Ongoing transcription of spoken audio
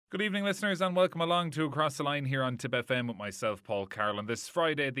Good evening, listeners, and welcome along to Across the Line here on Tip FM with myself, Paul Carroll, on this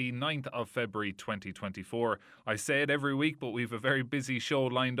Friday, the 9th of February 2024. I say it every week, but we've a very busy show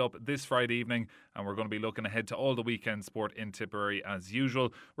lined up this Friday evening, and we're going to be looking ahead to all the weekend sport in Tipperary as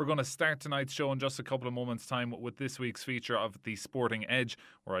usual. We're going to start tonight's show in just a couple of moments' time with this week's feature of the Sporting Edge,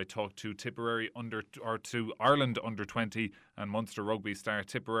 where I talk to to Ireland under 20 and Munster rugby star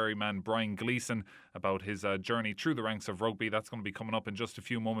Tipperary man Brian Gleeson about his journey through the ranks of rugby. That's going to be coming up in just a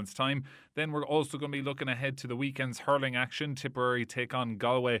few moments' time. Then we're also going to be looking ahead to the weekend's hurling action. Tipperary take on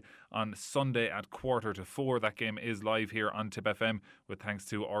Galway on Sunday at 3:45. That game is live here on Tip FM with thanks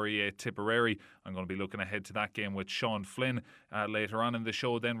to REA Tipperary. I'm going to be looking ahead to that game with Seán Flynn later on in the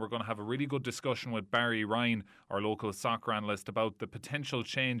show. Then we're going to have a really good discussion with Barry Ryan, our local soccer analyst, about the potential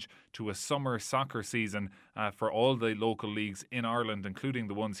change to a summer soccer season for all the local leagues in Ireland, including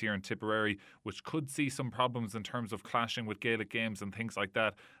the ones here in Tipperary, which could see some problems in terms of clashing with Gaelic games and things like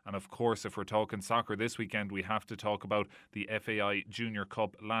that. And of course, if we're talking soccer this weekend, we have to talk about the FAI Junior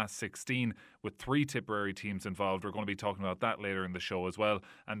Cup last 16 with 3 Tipperary teams involved. We're going to be talking about that later in the show as well.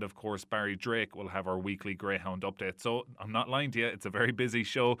 And of course, Barry Drake will have our weekly greyhound update. So I'm not lying to you, it's a very busy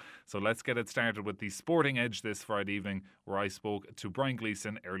show. So let's get it started with the Sporting Edge this Friday evening, where I spoke to Brian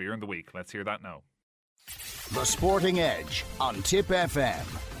Gleeson earlier in the week. Let's hear that now. The Sporting Edge on Tip FM.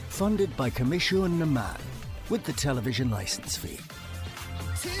 Funded by Commission na Man with the television licence fee.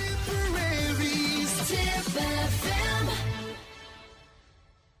 Tipperary's Tip FM.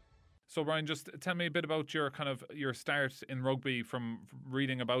 So Brian, just tell me a bit about your start in rugby, from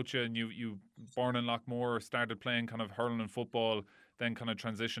reading about you, and you born in Lockmore, started playing kind of hurling and football, then kind of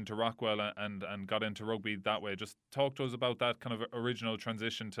transitioned to Rockwell and got into rugby that way. Just talk to us about that kind of original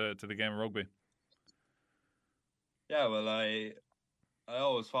transition to the game of rugby. Yeah, well, I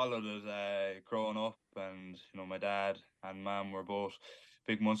always followed it growing up, and my dad and mum were both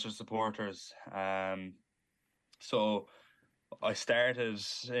big Munster supporters. So I started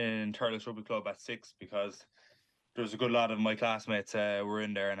in Turles Rugby Club at 6 because there was a good lot of my classmates were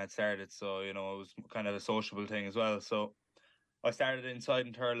in there and had started. So it was kind of a sociable thing as well. So I started inside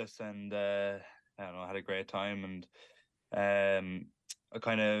in Turles, and I had a great time, and I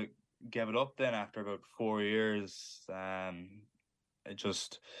kind of gave it up then after about 4 years. It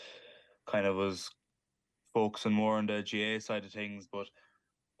just kind of was focusing more on the GA side of things. But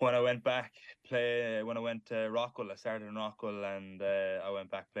when I went to Rockwell, I started in Rockwell, and I went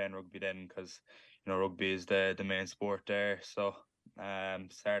back playing rugby then because rugby is the main sport there. So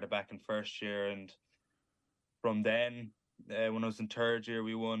started back in first year, and from then when I was in third year,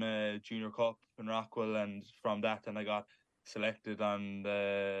 we won a Junior Cup in Rockwell, and from that then I got selected on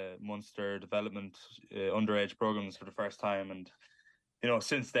the Munster development underage programs for the first time. And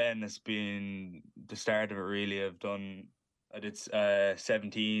since then it's been the start of it really. I did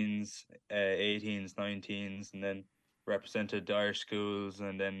 17s, 18s, 19s, and then represented the Irish schools,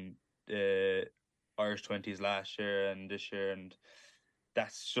 and then Irish 20s last year and this year, and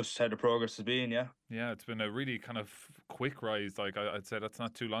that's just how the progress has been. Yeah, it's been a really kind of quick rise. Like I'd say that's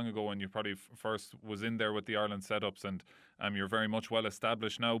not too long ago when you probably first was in there with the Ireland setups, and you're very much well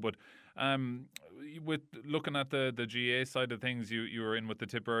established now. But with looking at the GA side of things, you were in with the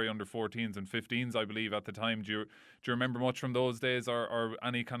Tipperary under 14s and 15s, I believe, at the time. Do you remember much from those days, or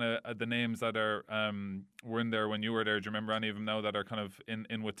any kind of the names that are were in there when you were there? Do you remember any of them now that are kind of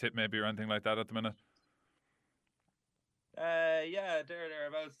in with Tip maybe, or anything like that at the minute? Yeah,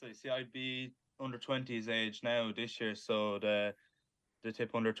 thereabouts. I see. I'd be under 20s age now this year, so the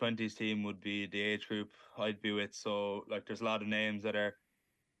Tip under 20s team would be the age group I'd be with. So there's a lot of names that are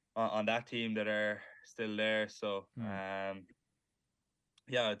on that team that are still there. So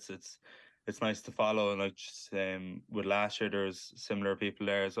yeah, it's nice to follow, and with last year there's similar people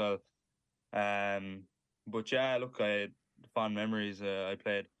there as well. But yeah, look, I had fond memories. I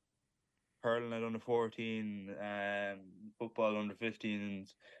played hurling at under 14, football under 15,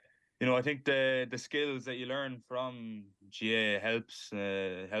 and I think the skills that you learn from GA helps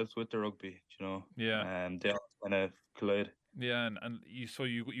with the rugby. Yeah. They all kind of collide. Yeah, and you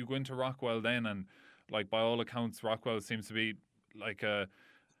go into Rockwell then, and by all accounts, Rockwell seems to be like a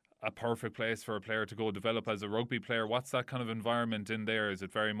perfect place for a player to go develop as a rugby player. What's that kind of environment in there? Is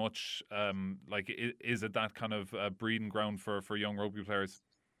it very much is it that kind of breeding ground for young rugby players?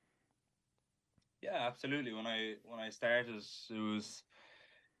 Yeah, absolutely. When I started, it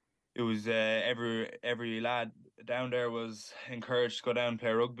was every lad down there was encouraged to go down and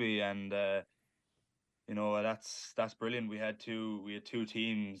play rugby, and that's brilliant. We had two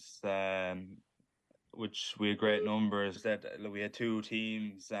teams, which we had great numbers. That we had two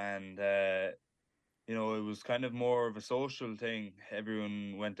teams, and it was kind of more of a social thing.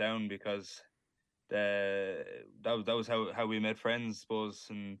 Everyone went down because that was how we made friends, I suppose,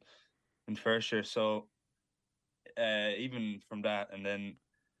 in first year. So even from that, and then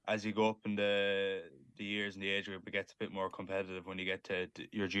as you go up in the years and the age group, it gets a bit more competitive when you get to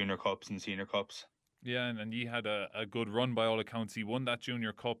your junior cups and senior cups. Yeah, and he had a good run by all accounts. He won that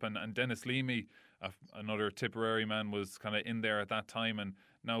Junior Cup, and Dennis Leamy, another Tipperary man, was kind of in there at that time, and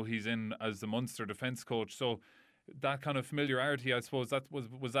now he's in as the Munster defence coach. So that kind of familiarity, I suppose, that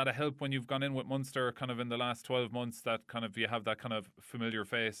was that a help when you've gone in with Munster kind of in the last 12 months, that kind of you have that kind of familiar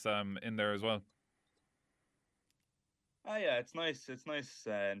face in there as well? Ah, yeah, it's nice. It's nice,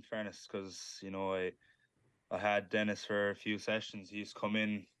 in fairness, because I had Dennis for a few sessions. He used to come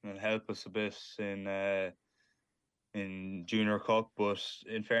in and help us a bit in Junior Cup, but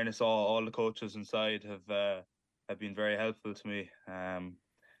in fairness, all the coaches inside have been very helpful to me.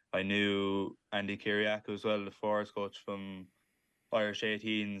 I knew Andy Kiriak as well, the forwards coach from Irish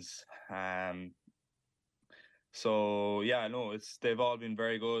 18s. So yeah, no, they've all been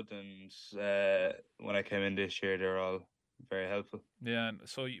very good, and when I came in this year, they're all very helpful. Yeah, and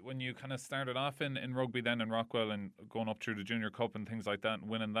so when you kind of started off in rugby then in Rockwell and going up through the Junior Cup and things like that and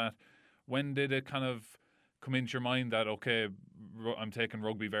winning that, when did it kind of come into your mind that, okay, I'm taking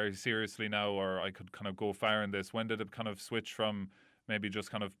rugby very seriously now, or I could kind of go far in this? When did it kind of switch from maybe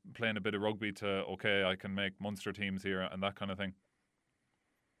just kind of playing a bit of rugby to, okay, I can make Munster teams here and that kind of thing?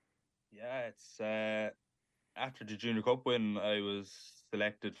 Yeah, it's after the Junior Cup win, I was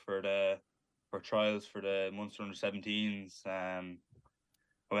selected for trials for the Munster under 17s. I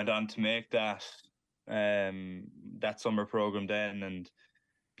went on to make that summer program then and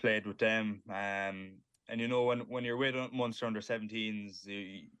played with them. And when you're with Munster under 17s,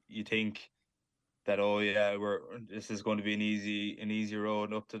 you think that, oh yeah, this is going to be an easy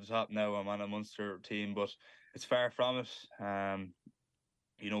road up to the top now. I'm on a Munster team, but it's far from it.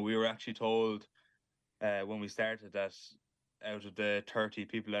 We were actually told when we started that out of the 30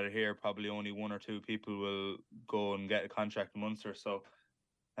 people that are here, probably only one or two people will go and get a contract in Munster. So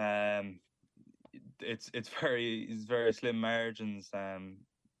um, it's very slim margins,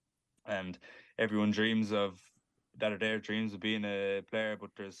 and everyone dreams of that are their dreams of being a player, but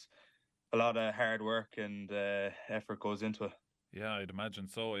there's a lot of hard work and effort goes into it. Yeah, I'd imagine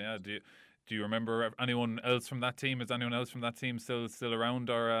so. Yeah. Do you remember anyone else from that team? Is anyone else from that team still around,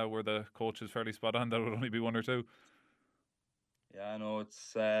 or were the coaches fairly spot on? That would only be one or two. Yeah, I know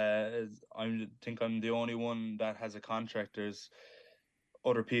I think I'm the only one that has a contract. There's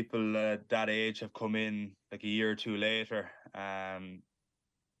other people that age have come in like a year or two later, and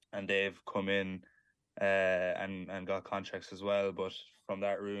they've come in and got contracts as well. But from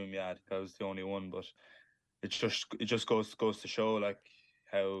that room, yeah, I think I was the only one. But it just goes to show like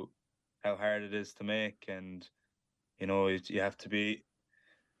how how hard it is to make, and you have to be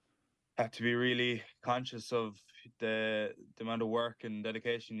really conscious of the amount of work and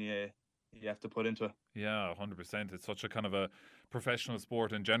dedication you have to put into it. Yeah, 100%. It's such a kind of a professional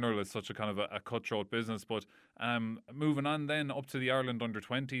sport in general. It's such a kind of a cutthroat business. But moving on then up to the Ireland under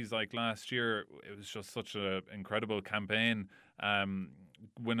 20s, like last year, it was just such an incredible campaign.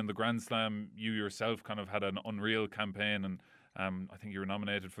 Winning the Grand Slam, you yourself kind of had an unreal campaign, and I think you were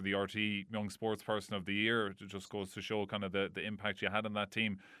nominated for the RT Young Sportsperson of the Year. It just goes to show kind of the impact you had on that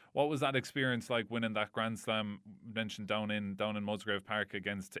team. What was that experience like, winning that Grand Slam? Mentioned down in Musgrave Park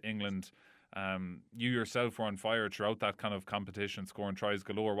against England. You yourself were on fire throughout that kind of competition, scoring tries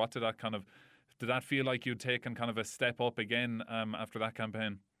galore. What did that feel like you'd taken kind of a step up again after that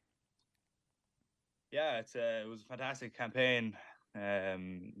campaign? Yeah, it was a fantastic campaign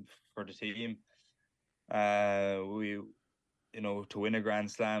for the team. We to win a Grand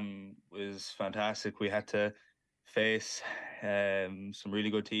Slam was fantastic. We had to face some really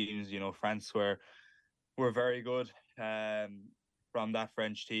good teams. France were very good. From that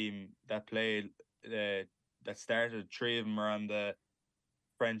French team that played, that started, three of them are on the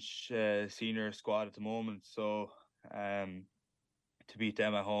French senior squad at the moment. So to beat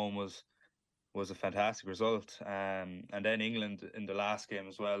them at home was a fantastic result. And then England in the last game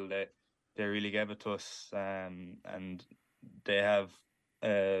as well, they really gave it to us. And they have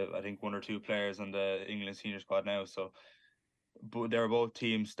I think one or two players on the England senior squad now. So, but they're both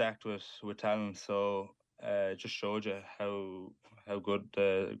teams stacked with talent. So it just showed you how good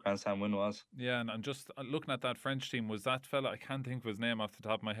the Grand Slam win was. Yeah, and just looking at that French team, was that fella, I can't think of his name off the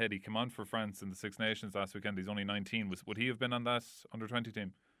top of my head. He came on for France in the Six Nations last weekend. He's only 19. Would he have been on that under 20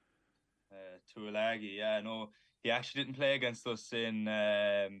 team? Tuilagi, yeah, no, he actually didn't play against us in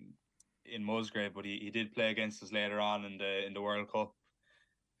Musgrave, but he did play against us later on in the World Cup.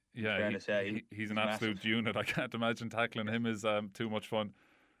 In Yeah, fairness, he's an he's massive. absolute unit. I can't imagine tackling him is too much fun.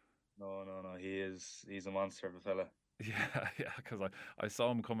 No. He's a monster of a fella. Yeah, yeah, because I saw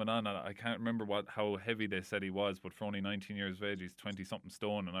him coming on, and I can't remember how heavy they said he was, but for only 19 years of age, he's 20 something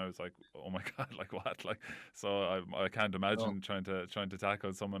stone, and I was like, oh my god, like what? Like, so I can't No, imagine trying to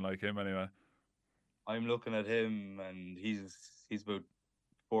tackle someone like him anyway. I'm looking at him, and he's about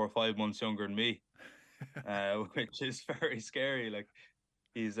 4 or 5 months younger than me, which is very scary. Like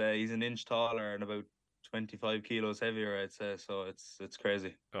he's an inch taller and about 25 kilos heavier, I'd say. So it's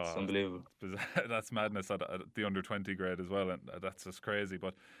crazy. It's Oh, unbelievable. that's madness at the under 20 grade as well, and that's just crazy.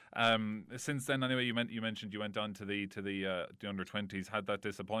 But since then, anyway, you mentioned you went on to the under 20s, had that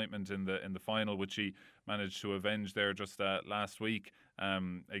disappointment in the final, which he managed to avenge there just last week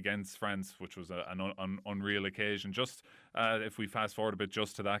against France, which was an unreal occasion. Just if we fast forward a bit,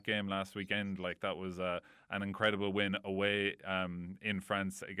 just to that game last weekend, like that was an incredible win away in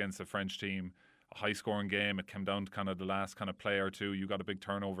France against a French team, a high scoring game. It came down to kind of the last kind of play or two. You got a big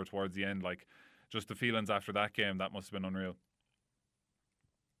turnover towards the end. Like, just the feelings after that game, that must have been unreal.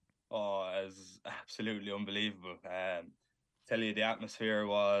 Oh, it was absolutely unbelievable. Tell you, the atmosphere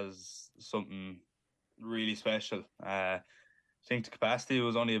was something really special. I think the capacity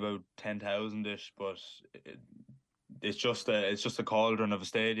was only about 10,000 ish, but it, it's just a cauldron of a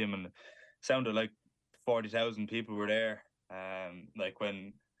stadium, and it sounded like 40,000 people were there. Like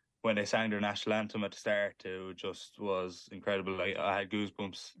when they sang their national anthem at the start, it just was incredible. Like I had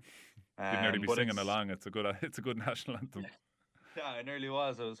goosebumps. You'd nearly be But singing it's along. It's a good it's a good national anthem. yeah, I nearly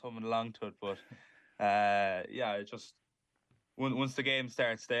was. I was humming along to it, but yeah, it just once the game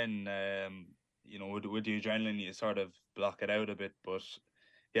starts, then you know, with the adrenaline, you sort of block it out a bit. But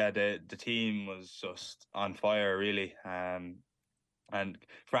yeah, the team was just on fire, really. And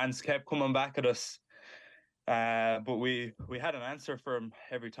France kept coming back at us. But we had an answer for him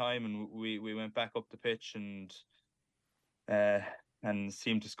every time, and we went back up the pitch uh, and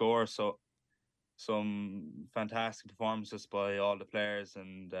seemed to score. So some fantastic performances by all the players,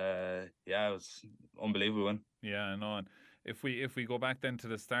 and yeah, it was unbelievable win. Yeah, I know. And if we go back then to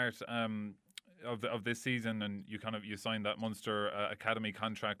the start of this season, and you signed that Munster academy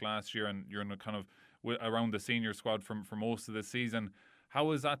contract last year, and you're in a kind of around the senior squad for most of the season.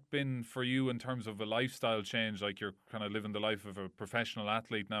 How has that been for you in terms of a lifestyle change? Like, you're kind of living the life of a professional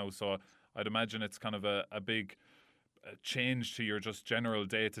athlete now, so I'd imagine it's kind of a big change to your just general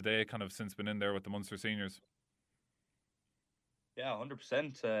day to day, kind of since been in there with the Munster seniors. Yeah,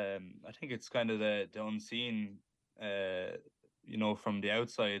 100%. I think it's kind of the unseen, uh, you know, from the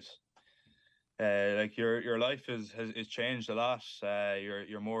outside. Like your life has changed a lot.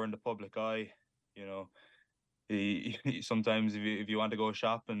 You're more in the public eye. You know, sometimes if you want to go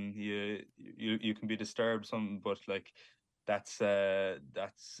shopping, you can be disturbed something, but like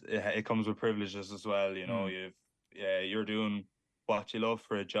it comes with privileges as well. You know, Mm. you're doing what you love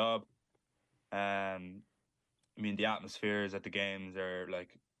for a job. Um, I mean, the atmospheres at the games are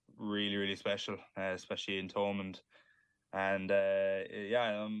like really, really special, especially in Thomond. And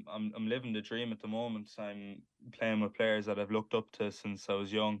yeah, I'm living the dream at the moment. I'm playing with players that I've looked up to since I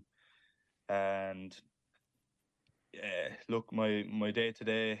was young. And yeah, look, my day to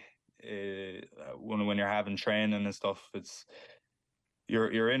day, when you're having training and stuff,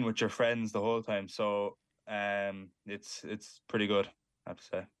 you're in with your friends the whole time. So it's pretty good, I have to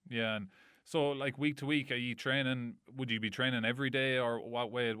say. Yeah, and so like week to week, are you training? Would you be training every day, or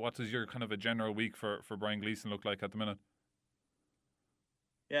what way? What does your kind of a general week for Brian Gleeson look like at the minute?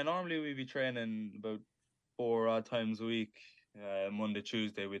 Yeah, normally we'd be training about four odd times a week. Monday,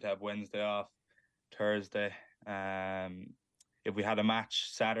 Tuesday, we'd have Wednesday off, Thursday. If we had a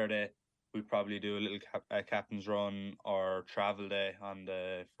match Saturday, we'd probably do a little captain's run or travel day on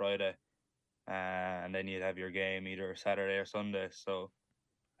the Friday. And then you'd have your game either Saturday or Sunday. So,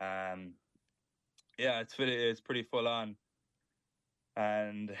 um, yeah, it's pretty full on.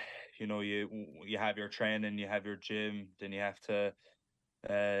 And you know, you have your training, you have your gym, then you have to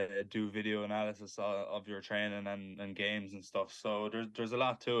do video analysis of your training and games and stuff. So there's a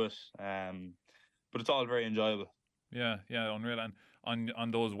lot to it, but it's all very enjoyable. Yeah, yeah, unreal. And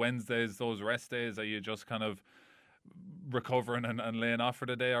on those Wednesdays, those rest days, are you just kind of recovering and laying off for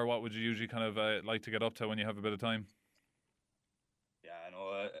the day, or what would you usually kind of like to get up to when you have a bit of time? Yeah, I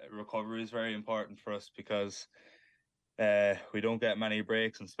know recovery is very important for us because we don't get many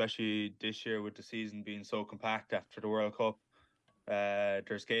breaks, and especially this year with the season being so compact after the World Cup.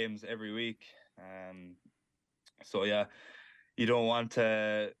 There's games every week, so yeah, you don't want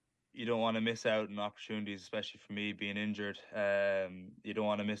to you don't want to miss out on opportunities, especially for me being injured. You don't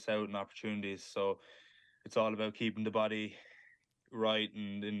want to miss out on opportunities, so it's all about keeping the body right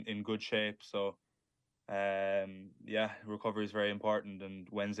and in good shape. So recovery is very important, and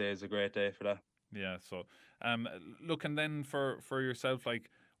Wednesday is a great day for that. Yeah, so looking then for yourself, like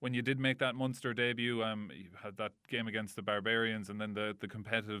when you did make that Munster debut, you had that game against the Barbarians, and then the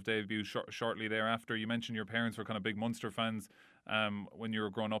competitive debut shortly thereafter. You mentioned your parents were kind of big Munster fans when you were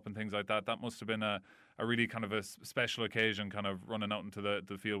growing up and things like that. That must have been a really kind of a special occasion, kind of running out into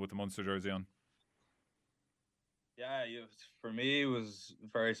the field with the Munster jersey on. Yeah, for me it was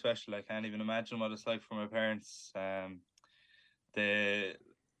very special. I can't even imagine what it's like for my parents. They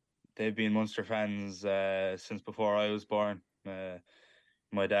they've been Munster fans since before I was born.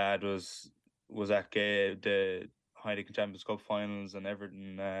 My dad was at the Heineken Champions Cup finals and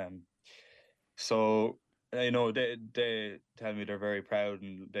everything. So they tell me they're very proud,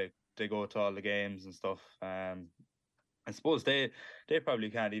 and they go to all the games and stuff. I suppose they probably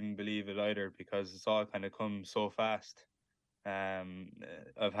can't even believe it either, because it's all kind of come so fast.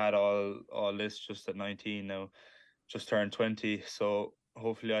 I've had all this just at 19 now, just turned 20, so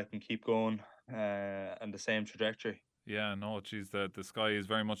hopefully I can keep going on the same trajectory. Yeah, no, geez, the sky is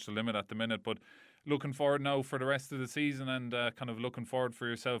very much the limit at the minute. But looking forward now for the rest of the season, and kind of looking forward for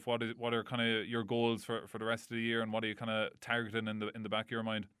yourself. What are kind of your goals for the rest of the year, and what are you kind of targeting in the back of your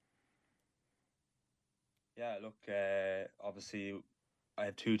mind? Yeah, look, obviously I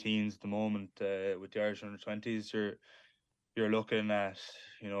have two teams at the moment with the Irish under 20s. You're looking at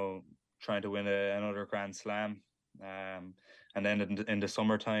trying to win another Grand Slam, and then in the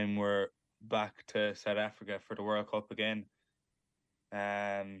summertime we're back to South Africa for the World Cup again.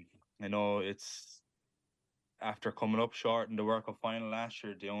 I know it's after coming up short in the World Cup final last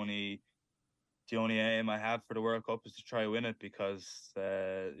year. The only aim I have for the World Cup is to try win it, because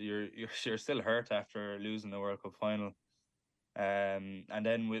you're still hurt after losing the World Cup final. And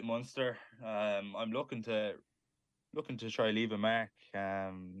then with Munster, I'm looking to try leave a mark.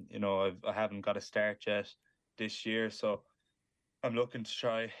 I haven't got a start yet this year, so I'm looking to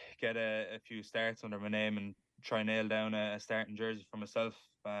try get a few starts under my name and try nail down a starting jersey for myself.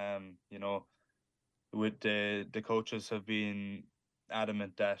 With the coaches have been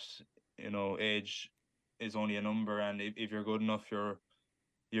adamant that age is only a number, and if you're good enough,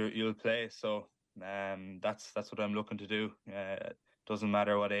 you'll play. So that's what I'm looking to do. Doesn't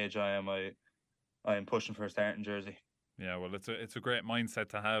matter what age I am, I am pushing for a starting jersey. Yeah, well, it's a great mindset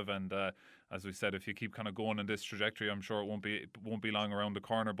to have, and as we said, if you keep kind of going in this trajectory, I'm sure it won't be long around the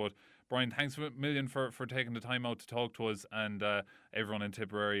corner. But Brian, thanks a million for taking the time out to talk to us, and everyone in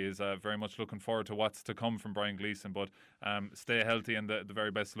Tipperary is very much looking forward to what's to come from Brian Gleeson. But stay healthy, and the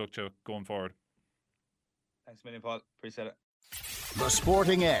very best of luck to you going forward. Thanks a million, Paul. Appreciate it. The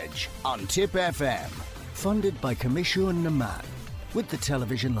Sporting Edge on Tip FM, funded by Commission Naman, with the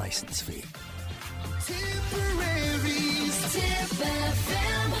television licence fee. Tipperary's Tip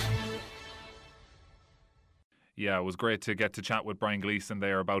FM. Yeah, it was great to get to chat with Brian Gleeson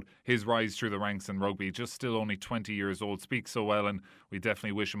there about his rise through the ranks in rugby. Just still only 20 years old, speaks so well, and we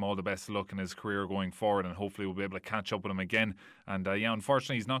definitely wish him all the best of luck in his career going forward, and hopefully we'll be able to catch up with him again. And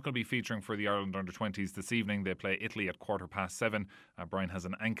unfortunately he's not going to be featuring for the Ireland under-20s this evening. They play Italy at 7:15. Brian has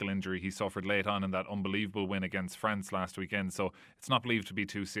an ankle injury he suffered late on in that unbelievable win against France last weekend, so it's not believed to be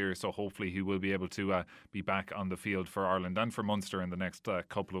too serious, so hopefully he will be able to be back on the field for Ireland and for Munster in the next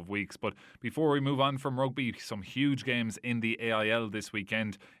couple of weeks. But before we move on from rugby, some huge games in the AIL this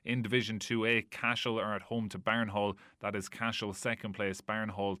weekend. In Division 2A, Cashel are at home to Barnhall. That is Cashel second place,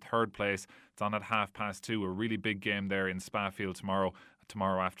 Barnhall third place. It's on at 2:30. A really big game there in Spafield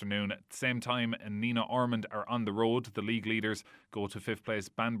tomorrow afternoon. At the same time, Nina Ormond are on the road. The league leaders go to fifth place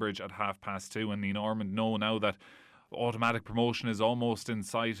Banbridge at 2:30, and Nina Ormond know now that automatic promotion is almost in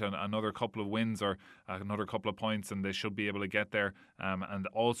sight, and another couple of wins or another couple of points and they should be able to get there. And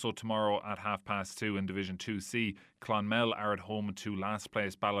also tomorrow at 2:30 in Division 2C, Clonmel are at home to last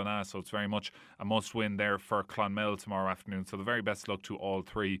place Ballina, so it's very much a must win there for Clonmel tomorrow afternoon. So the very best luck to all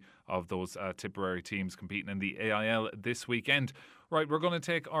three of those Tipperary teams competing in the AIL this weekend. Right, we're going to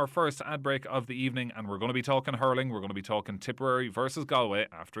take our first ad break of the evening, and we're going to be talking hurling. We're going to be talking Tipperary versus Galway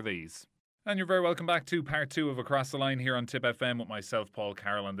after these. And you're very welcome back to part 2 of Across the Line here on Tip FM with myself, Paul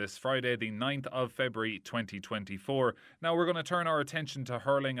Carroll, on this Friday, the 9th of February 2024. Now we're going to turn our attention to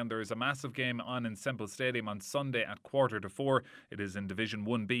hurling, and there is a massive game on in Semple Stadium on Sunday at 4:15. It is in Division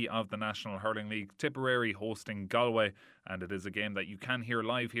 1B of the National Hurling League, Tipperary hosting Galway, and it is a game that you can hear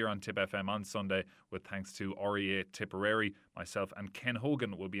live here on Tip FM on Sunday with thanks to REA Tipperary. Myself and Ken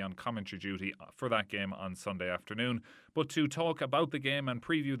Hogan will be on commentary duty for that game on Sunday afternoon. But to talk about the game and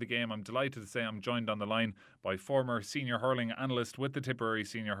preview the game, I'm delighted to say I'm joined on the line by former senior hurling analyst with the Tipperary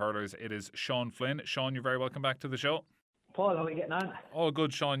Senior Hurlers. It is Seán Flynn. Seán, you're very welcome back to the show. Paul, how are you getting on? All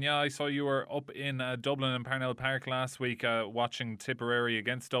good, Sean. Yeah, I saw you were up in Dublin and Parnell Park last week watching Tipperary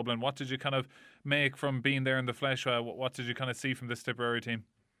against Dublin. What did you kind of make from being there in the flesh? What did you kind of see from this Tipperary team?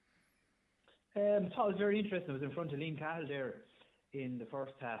 I thought it was very interesting. I was in front of Liam Cahill there in the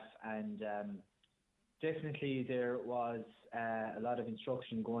first half, and definitely there was a lot of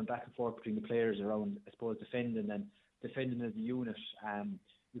instruction going back and forth between the players around, I suppose, defending as a unit.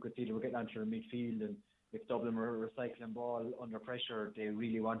 You could see they were getting onto their midfield, and if Dublin were recycling ball under pressure, they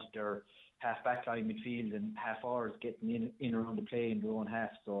really wanted their half-back line midfield and half-hours getting in around the play in their own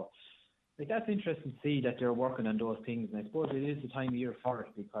half. So that's interesting to see that they're working on those things. And I suppose it is the time of year for it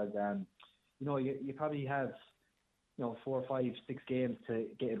because, you probably have, 4, 5, 6 games to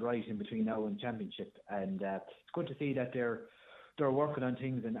get it right in between now and championship. And it's good to see that they're working on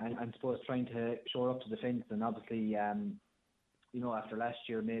things and I suppose trying to shore up the defence. And obviously, after last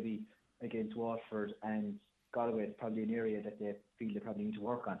year, maybe against Waterford and Galway, it's probably an area that they feel they probably need to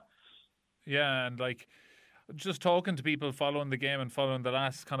work on. Yeah, and just talking to people following the game and following the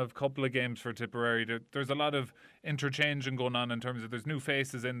last kind of couple of games for Tipperary, there's a lot of interchanging going on in terms of there's new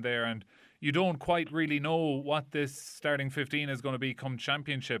faces in there and you don't quite really know what this starting 15 is going to be come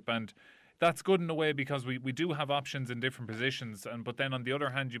championship, and that's good in a way because we do have options in different positions, but then on the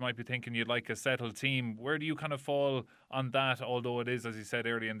other hand you might be thinking you'd like a settled team. Where do you kind of fall on that, although it is, as you said,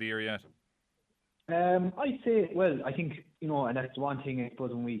 early in the year yet? I'd say, I think, and that's one thing I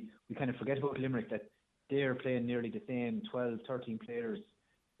suppose when we kind of forget about Limerick, that they're playing nearly the same 12, 13 players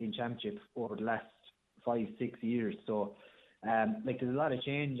in championship over the last 5, 6 years. So there's a lot of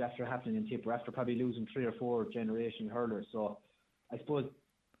change after happening in Tipper, after probably losing 3 or 4 generation hurlers. So I suppose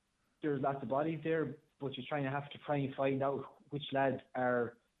there's lots of bodies there, but you're trying to find out which lads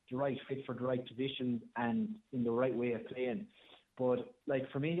are the right fit for the right position and in the right way of playing. But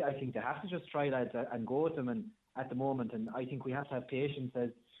for me, I think they have to just try lads and go with them. And at the moment, and I think we have to have patience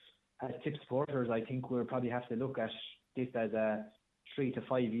as Tip supporters. I think we'll probably have to look at this as a 3 to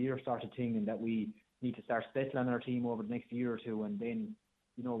 5 year sort of thing, and that we need to start settling our team over the next year or two, and then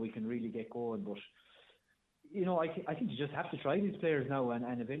we can really get going. But I think you just have to try these players now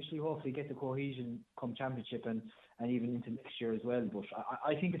and eventually hopefully get the cohesion come championship and even into next year as well. But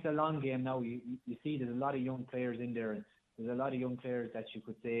I think it's a long game now. You see there's a lot of young players in there, and there's a lot of young players that you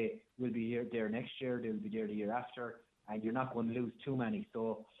could say will be there next year, they'll be there the year after, and you're not going to lose too many.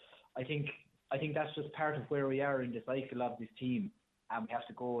 So I think that's just part of where we are in the cycle of this team, and we have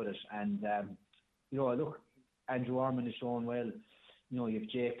to go with it. And look, Andrew Orman has shown well. You have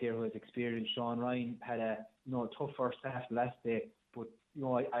Jake there who has experience. Sean Ryan had a tough first half last day, but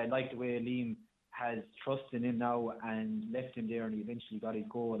I like the way Liam has trust in him now and left him there, and he eventually got his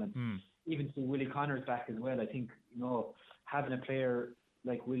goal. And even see Willie Connor's back as well. I think having a player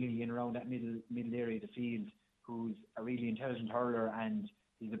like Willie in around that middle area of the field, who's a really intelligent hurler and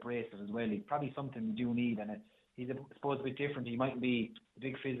he's abrasive as well. He's probably something we do need, and he's a bit different. He might be a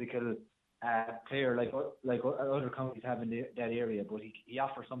big physical player like other counties have in that area, but he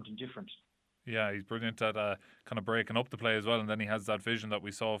offers something different. Yeah, he's brilliant at kind of breaking up the play as well, and then he has that vision that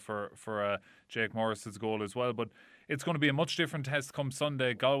we saw for Jake Morris's goal as well. But it's going to be a much different test come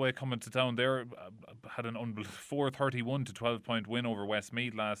Sunday. Galway coming to town. They had an 4-31 to 12-point win over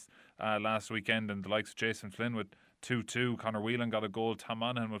Westmeath last weekend, and the likes of Jason Flynn with 2-2. Conor Whelan got a goal. Tom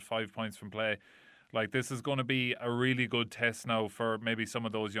Monaghan with 5 points from play. This is going to be a really good test now for maybe some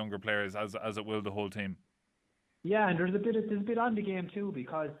of those younger players, as it will the whole team. Yeah, and there's a bit on the game too,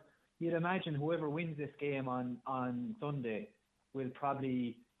 because you'd imagine whoever wins this game on Sunday will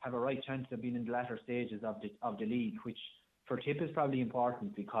probably have a right chance of being in the latter stages of the league, which for Tip is probably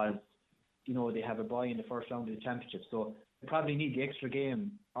important because they have a bye in the first round of the championship, so they probably need the extra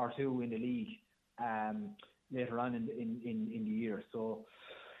game or two in the league later on in the year. So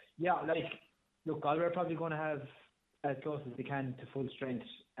yeah, look, Galway are probably going to have as close as they can to full strength,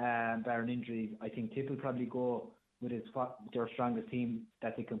 barring injuries. I think Tip will probably go with their strongest team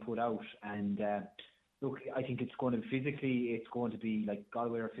that they can put out. And look, I think it's going to be physically, it's going to be like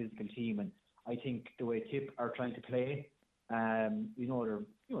Galway are a physical team. And I think the way Tip are trying to play,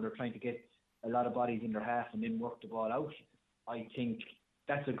 they're trying to get a lot of bodies in their half and then work the ball out. I think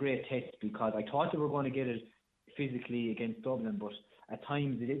that's a great test, because I thought they were going to get it physically against Dublin, but at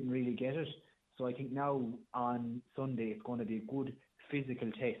times they didn't really get it. So I think now on Sunday it's going to be a good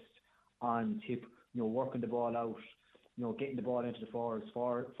physical test on Tip, working the ball out, getting the ball into the forwards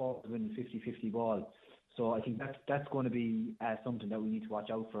winning 50-50 ball. So I think that's going to be something that we need to watch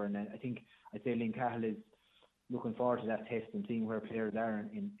out for. And I think I'd say Liam Cahill is looking forward to that test and seeing where players are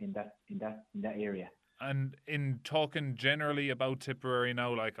in that area. And in talking generally about Tipperary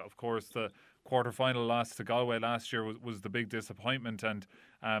now, of course quarter-final loss to Galway last year was the big disappointment, and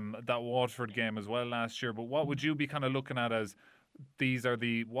that Waterford game as well last year. But what would you be kind of looking at as these are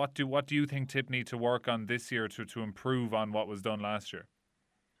the what do you think Tip need to work on this year to improve on what was done last year?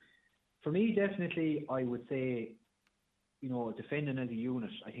 For me, definitely, I would say, defending as a unit.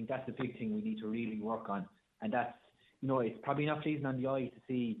 I think that's the big thing we need to really work on, and that's, it's probably not pleasing on the eye to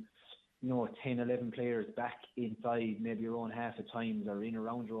see, 10, 11 players back inside maybe your own half at times or in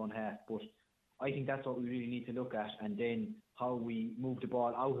around your own half, but I think that's what we really need to look at, and then how we move the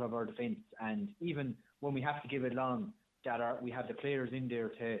ball out of our defence, and even when we have to give it long, we have the players in there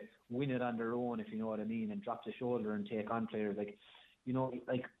to win it on their own, if you know what I mean, and drop the shoulder and take on players like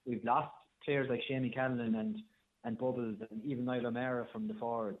we've lost players like Shane Callan and Bubbles and even Niall O'Meara from the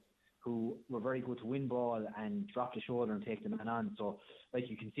forwards, who were very good to win ball and drop the shoulder and take the man on. So,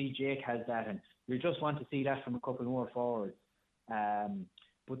 you can see Jake has that, and we just want to see that from a couple more forwards.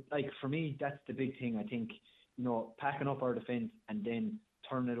 But, for me, that's the big thing. I think, packing up our defence and then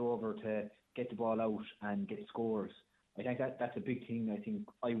turn it over to get the ball out and get scores. I think that's a big thing. I think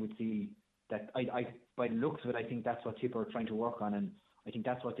I would see that, by the looks of it, I think that's what Tip are trying to work on, and I think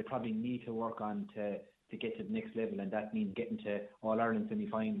that's what they probably need to work on to get to the next level, and that means getting to All-Ireland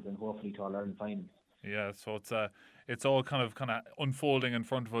semi-finals and hopefully to All-Ireland finals. Yeah, so it's all kind of unfolding in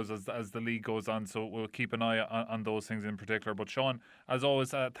front of us as the league goes on, so we'll keep an eye on those things in particular. But Seán, as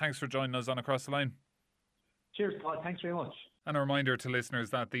always, thanks for joining us on Across the Line. Cheers, Paul. Thanks very much. And a reminder to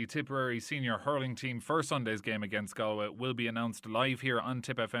listeners that the Tipperary senior hurling team for Sunday's game against Galway will be announced live here on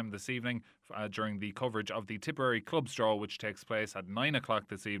Tip FM this evening during the coverage of the Tipperary Clubs Draw, which takes place at 9 o'clock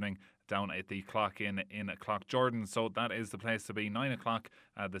this evening down at the Clock Inn in Clock Jordan. So that is the place to be. 9 o'clock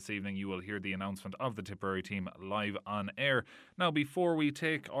this evening you will hear the announcement of the Tipperary team live on air. Now, before we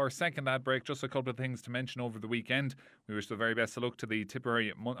take our second ad break, just a couple of things to mention over the weekend. We wish the very best of luck to the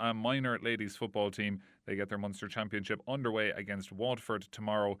Tipperary minor ladies football team. They get their Munster Championship underway against Waterford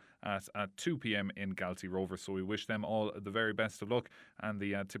tomorrow at 2 p.m. in Galtee Rovers. So we wish them all the very best of luck. And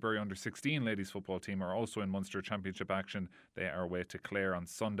the Tipperary under-16 ladies football team are also in Munster Championship action. They are away to Clare on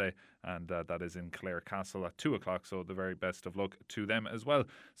Sunday, and that is in Clare Castle at 2 o'clock. So the very best of luck to them as well.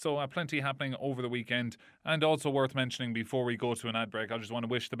 So plenty happening over the weekend. And also worth mentioning before we go to an ad break, I just want to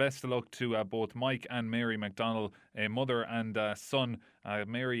wish the best of luck to both Mike and Mary McDonald, a mother and son.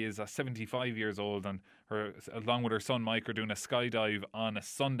 Mary is 75 years old, and along with her son Mike, are doing a skydive on a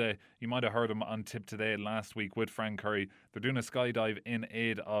Sunday. You might have heard them on Tip Today last week with Frank Curry. They're doing a skydive in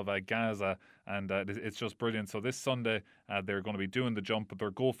aid of Gaza, and it's just brilliant. So this Sunday they're going to be doing the jump, but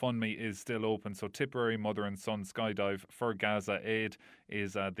their GoFundMe is still open. So Tipperary Mother and Son Skydive for Gaza Aid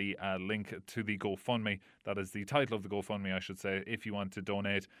is the link to the GoFundMe. That is the title of the GoFundMe, I should say, if you want to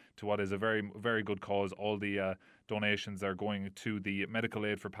donate to what is a very, very good cause. All the donations are going to the Medical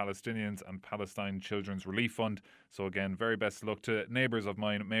Aid for Palestinians and Palestine Children's Relief Fund. So again, very best of luck to neighbours of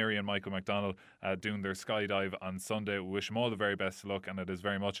mine, Mary and Michael McDonald, doing their skydive on Sunday. We wish them all the very best of luck, and it is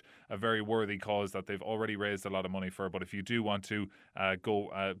very much a very worthy cause that they've already raised a lot of money for. But if you do want to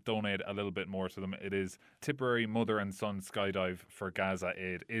go donate a little bit more to them, it is Tipperary Mother and Son Skydive for Gaza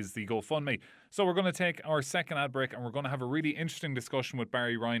Aid is the GoFundMe. So we're going to take our second ad break, and we're going to have a really interesting discussion with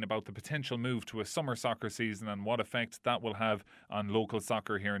Barry Ryan about the potential move to a summer soccer season and what effect that will have on local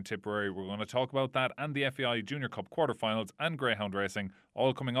soccer here in Tipperary. We're going to talk about that and the FAI Junior Cup quarterfinals and greyhound racing,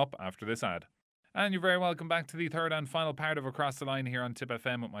 all coming up after this ad. And you're very welcome back to the third and final part of Across the Line here on Tip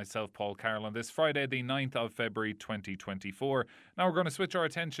FM with myself, Paul Carroll, on this Friday, the 9th of February 2024. Now we're going to switch our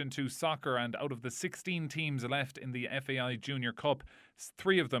attention to soccer, and out of the 16 teams left in the FAI Junior Cup,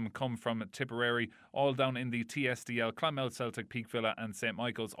 3 of them come from Tipperary, all down in the TSDL. Clonmel, Celtic, Peakville and St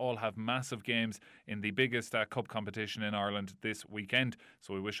Michael's all have massive games in the biggest cup competition in Ireland this weekend.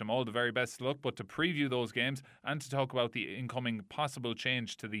 So we wish them all the very best of luck. But to preview those games and to talk about the incoming possible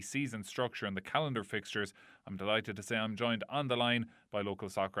change to the season structure and the calendar fixtures, I'm delighted to say I'm joined on the line by local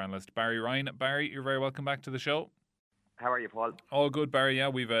soccer analyst Barry Ryan. Barry, you're very welcome back to the show. How are you, Paul? All good, Barry. Yeah,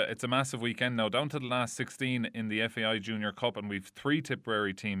 we've it's a massive weekend now, down to the last 16 in the FAI Junior Cup, and we've 3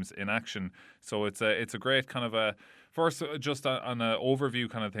 Tipperary teams in action. So it's a great kind of a first, just on an overview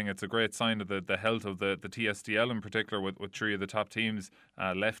kind of thing. It's a great sign of the health of the TSDL in particular, with 3 of the top teams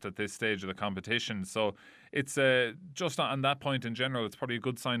left at this stage of the competition. So it's just on that point in general, it's probably a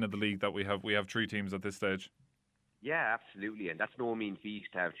good sign of the league that we have 3 teams at this stage. Yeah, absolutely, and that's no mean feat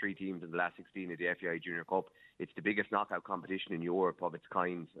to have 3 teams in the last 16 of the FAI Junior Cup. It's the biggest knockout competition in Europe of its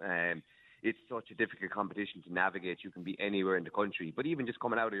kind. It's such a difficult competition to navigate. You can be anywhere in the country, but even just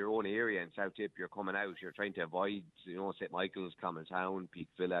coming out of your own area in South Tip, you're coming out, you're trying to avoid, St Michael's, Clonmeltown,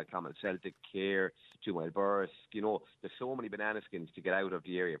 Peakville, Clonmel Celtic, Care, 2 Mile Burris. There's so many banana skins to get out of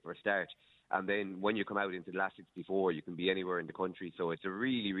the area for a start. And then when you come out into the last 64, you can be anywhere in the country. So it's a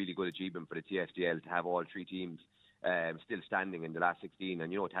really, really good achievement for the TFDL to have all three teams still standing in the last 16,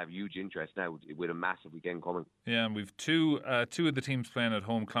 and to have huge interest now with a massive weekend coming. Yeah, and we've two of the teams playing at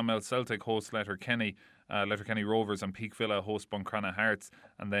home. Clonmel Celtic host Letterkenny Rovers, and Peak Villa host Buncrana Hearts,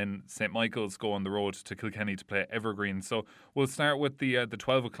 and then St Michael's go on the road to Kilkenny to play Evergreen. So we'll start with the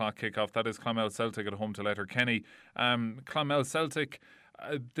 12 o'clock kickoff. That is Clonmel Celtic at home to Letterkenny. Clonmel Celtic,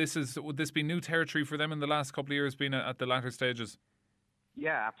 would this be new territory for them in the last couple of years, being at the latter stages?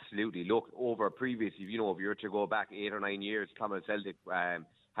 Yeah, absolutely. Look, over previous, if you were to go back 8 or 9 years, Clonmel Celtic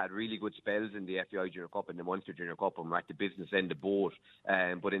had really good spells in the FAI Junior Cup and the Munster Junior Cup, and we're at the business end of both.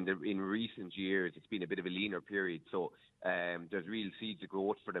 But in recent years, it's been a bit of a leaner period. So there's real seeds of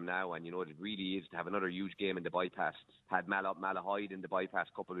growth for them now, and it really is to have another huge game in the bypass. Had Malahide in the bypass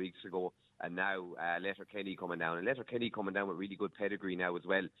a couple of weeks ago, and now Letterkenny coming down. And Letterkenny coming down with really good pedigree now as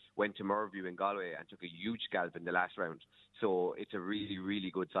well. Went to Merview in Galway and took a huge scalp in the last round. So it's a really, really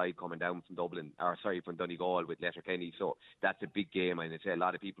good side coming down from from Donegal with Letterkenny. So that's a big game, and I'd say a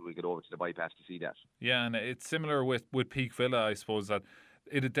lot of people will get over to the bypass to see that. Yeah, and it's similar with Peak Villa, I suppose, that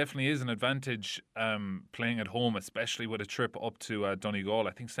it definitely is an advantage playing at home, especially with a trip up to Donegal.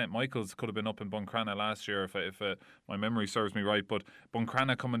 I think St Michael's could have been up in Buncrana last year, if my memory serves me right. But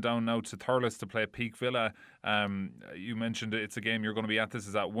Buncrana coming down now to Thurles to play Peak Villa. You mentioned it's a game you're going to be at. This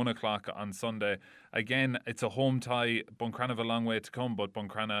is at 1 o'clock on Sunday. Again, it's a home tie. Buncrana have a long way to come, but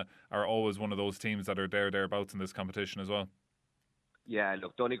Buncrana are always one of those teams that are thereabouts in this competition as well. Yeah,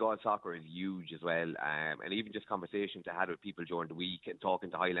 look, Donegal soccer is huge as well, and even just conversations I had with people during the week and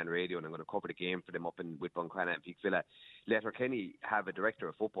talking to Highland Radio, and I'm going to cover the game for them up with Buncrana and Peak Villa. Letterkenny have a director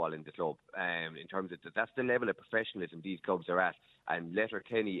of football in the club, in terms of that's the level of professionalism these clubs are at, and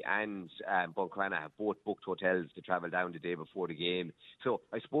Letterkenny and Buncrana have both booked hotels to travel down the day before the game. So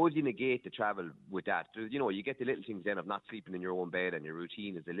I suppose you negate the travel with that. You get the little things then of not sleeping in your own bed, and your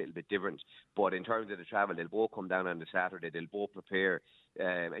routine is a little bit different. But in terms of the travel, they'll both come down on the Saturday, they'll both prepare.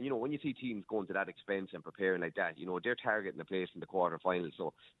 And when you see teams going to that expense and preparing like that, they're targeting a place in the quarterfinals.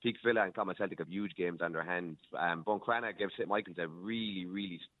 So Peak Villa and Clonmel Celtic have huge games on their hands. Buncrana gave St Michael's a really,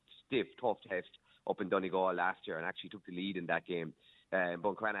 really stiff, tough test up in Donegal last year, and actually took the lead in that game.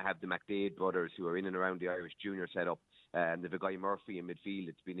 Buncrana have the McDade brothers, who are in and around the Irish junior setup. They've a guy Murphy in midfield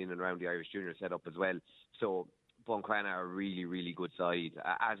that's been in and around the Irish junior setup as well. So Buncrana are a really, really good side,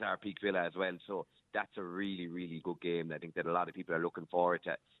 as are Peak Villa as well. So that's a really, really good game. I think that a lot of people are looking forward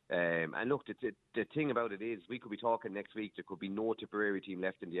to. And look, the thing about it is, we could be talking next week, there could be no Tipperary team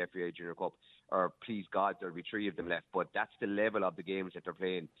left in the FAI Junior Cup, or please God, there'll be 3 of them left. But that's the level of the games that they're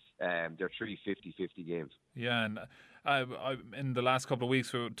playing. They're 3 50-50 games. Yeah, and in the last couple of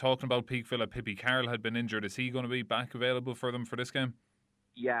weeks, we were talking about Peak Villa. Paul Carroll had been injured. Is he going to be back available for them for this game?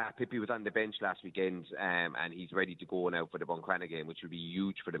 Yeah, Pippi was on the bench last weekend, and he's ready to go now for the Buncrana game, which will be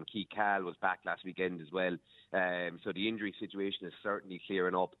huge for them. Keith Cahill was back last weekend as well, so the injury situation is certainly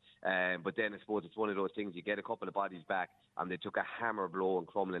clearing up. But then I suppose it's one of those things, you get a couple of bodies back, and they took a hammer blow in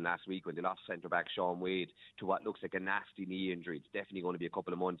Crumlin last week when they lost centre-back Sean Wade to what looks like a nasty knee injury. It's definitely going to be a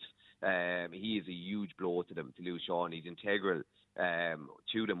couple of months. He is a huge blow to them, to lose Sean. He's integral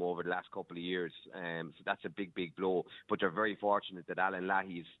to them over the last couple of years, so that's a big blow. But they're very fortunate that Alan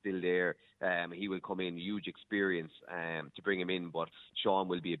Lahey is still there. He will come in, huge experience to bring him in, but Sean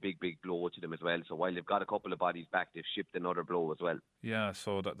will be a big blow to them as well. So while they've got a couple of bodies back, they've shipped another blow as well. Yeah,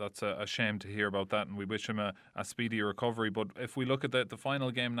 so that's a shame to hear about that, and we wish him a speedy recovery. But if we look at the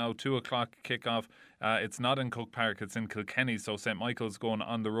final game now, 2 o'clock kickoff, it's not in Cook Park, it's in Kilkenny. So St Michael's going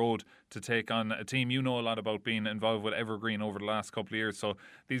on the road to take on a team you know a lot about, being involved with Evergreen over the last couple of years. So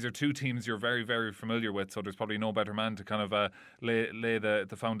these are 2 teams you're very, very familiar with, so there's probably no better man to kind of lay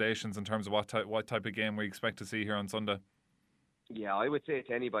the foundations in terms of what type of game we expect to see here on Sunday. Yeah, I would say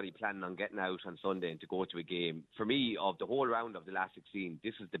to anybody planning on getting out on Sunday and to go to a game, for me, of the whole round of the last 16,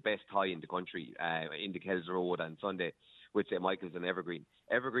 this is the best tie in the country, in the Kells Road on Sunday, with St Michael's and Evergreen.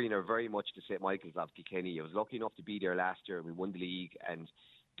 Evergreen are very much the St Michael's of Kilkenny. I was lucky enough to be there last year, and we won the league, and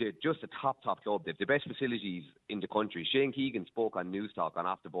they're just a top club. They've the best facilities in the country. Shane Keegan spoke on News Talk on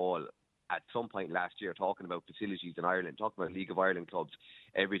Off the Ball at some point last year, talking about facilities in Ireland, talking about League of Ireland clubs,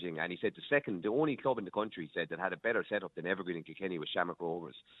 everything. And he said the only club in the country said that had a better setup than Evergreen and Kilkenny was Shamrock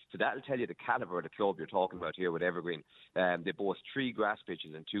Rovers. So that'll tell you the calibre of the club you're talking about here with Evergreen. They boast 3 grass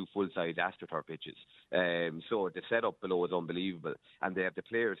pitches and 2 full-size AstroTurf pitches. So the setup below is unbelievable. And they have the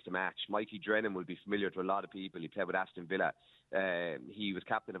players to match. Mikey Drennan will be familiar to a lot of people. He played with Aston Villa. He was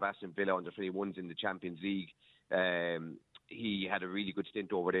captain of Aston Villa under 21s in the Champions League. he had a really good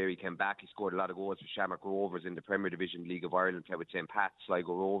stint over there. He came back. He scored a lot of goals for Shamrock Rovers in the Premier Division League of Ireland, played with St. Pat's,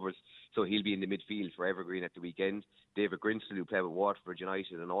 Sligo Rovers. So he'll be in the midfield for Evergreen at the weekend. David Grinsell, who played with Waterford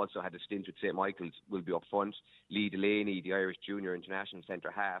United and also had a stint with St. Michael's, will be up front. Lee Delaney, the Irish junior international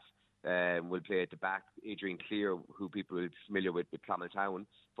centre half, will play at the back. Adrian Clear, who people will be familiar with Clonmel Town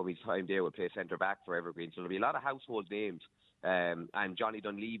from his time there, will play centre back for Evergreen. So there'll be a lot of household names. And Johnny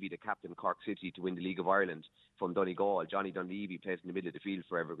Dunleavy, the captain of Cork City to win the League of Ireland from Donegal. Johnny Dunleavy plays in the middle of the field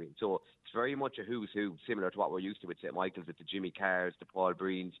for Evergreen. So it's very much a who's who, similar to what we're used to with St. Michael's, with the Jimmy Carrs, the Paul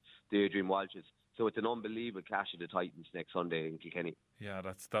Breens, the Adrian Walshes. So it's an unbelievable clash of the Titans next Sunday in Kilkenny. Yeah,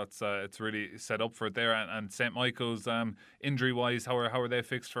 that's it's really set up for it there. And St. Michael's, injury wise, how are they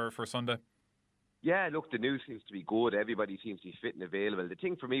fixed for Sunday? Yeah, look, the news seems to be good. Everybody seems to be fit and available. The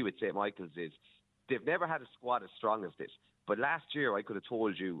thing for me with St. Michael's is they've never had a squad as strong as this. But last year, I could have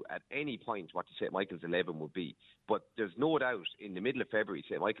told you at any point what the St. Michael's 11 would be. But there's no doubt, in the middle of February,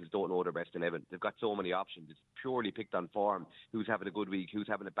 St. Michael's don't know their best 11. They've got so many options. It's purely picked on form. Who's having a good week? Who's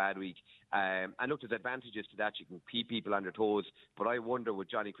having a bad week? And look, there's advantages to that. You can keep people on their toes. But I wonder,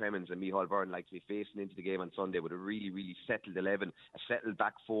 would Johnny Cremens and Micheál Byrne like to be facing into the game on Sunday with a really, really settled 11, a settled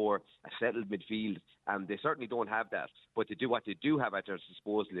back four, a settled midfield? They certainly don't have that. But what they do have at their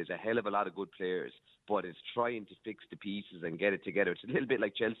disposal is a hell of a lot of good players. But it's trying to fix the pieces and get it together. It's a little bit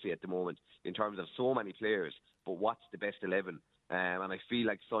like Chelsea at the moment in terms of so many players, but what's the best 11? And I feel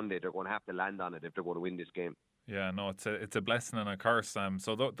like Sunday they're going to have to land on it if they're going to win this game. Yeah, no, it's a blessing and a curse.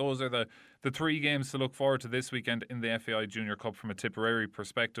 So those are the three games to look forward to this weekend in the FAI Junior Cup from a Tipperary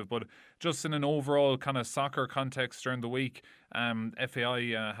perspective. But just in an overall kind of soccer context during the week,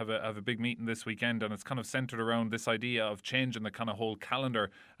 FAI have a big meeting this weekend, and it's kind of centred around this idea of changing the kind of whole calendar.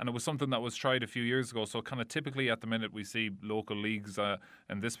 And it was something that was tried a few years ago. So kind of typically at the minute we see local leagues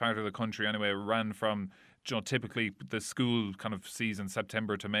in this part of the country anyway ran from typically the school kind of season,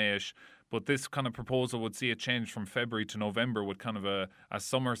 September to Mayish. But this kind of proposal would see it change from February to November with kind of a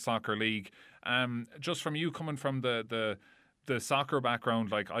summer soccer league. Just from you coming from the soccer background,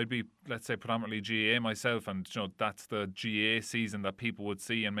 like I'd be, let's say, predominantly GAA myself, and that's the GAA season that people would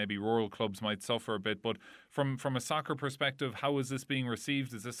see, and maybe rural clubs might suffer a bit. But from a soccer perspective, how is this being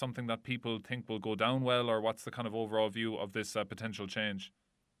received? Is this something that people think will go down well, or what's the kind of overall view of this potential change?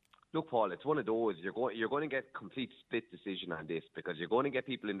 Look, Paul, it's one of those. You're going to get complete split decision on this, because you're going to get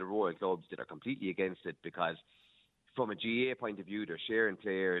people in the rural clubs that are completely against it, because from a GA point of view, they're sharing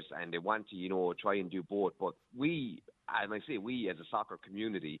players and they want to, try and do both. But we, and I say we as a soccer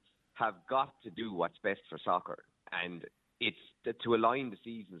community, have got to do what's best for soccer. And it's to align the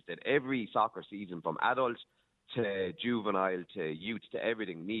seasons, that every soccer season, from adult to juvenile to youth to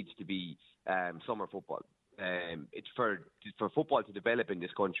everything, needs to be summer football. It's for football to develop in this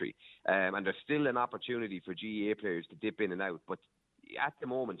country, and there's still an opportunity for GAA players to dip in and out. But at the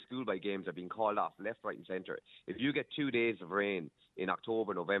moment, schoolboy games are being called off left, right and centre. If you get 2 days of rain in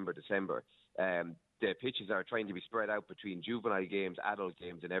October, November, December, the pitches are trying to be spread out between juvenile games, adult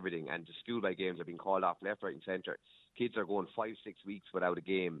games and everything, and the schoolboy games are being called off left, right and centre. Kids are going 5-6 weeks without a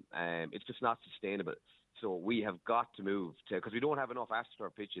game. It's just not sustainable. So we have got to move to, because we don't have enough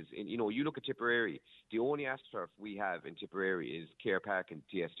AstroTurf pitches. You look at Tipperary, the only AstroTurf we have in Tipperary is Care Park and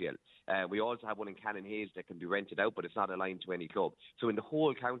TSGL. We also have one in Cannon Hayes that can be rented out, but it's not aligned to any club. So in the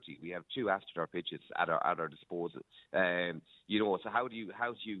whole county, we have 2 AstroTurf pitches at our disposal. So how do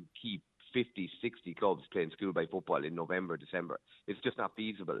you keep 50, 60 clubs playing schoolboy football in November, December? It's just not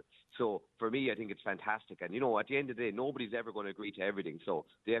feasible. So for me, I think it's fantastic. And, at the end of the day, nobody's ever going to agree to everything. So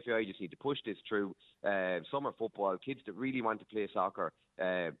the FAI just need to push this through. Summer football, kids that really want to play soccer,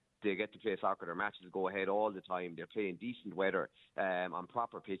 they get to play soccer. Their matches go ahead all the time. They're playing decent weather on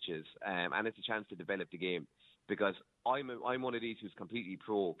proper pitches. And it's a chance to develop the game. Because I'm one of these who's completely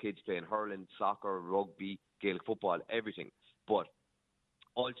pro kids playing hurling, soccer, rugby, Gaelic football, everything. But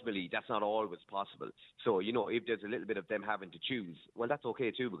ultimately, that's not always possible. So, if there's a little bit of them having to choose, well, that's okay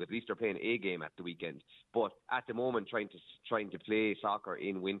too, because at least they're playing a game at the weekend. But at the moment, trying to play soccer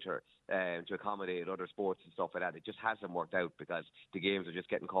in winter to accommodate other sports and stuff like that, it just hasn't worked out, because the games are just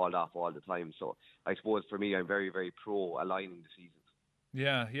getting called off all the time. So I suppose for me, I'm very, very pro aligning the seasons.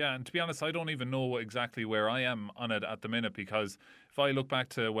 Yeah, and to be honest, I don't even know exactly where I am on it at the minute, because if I look back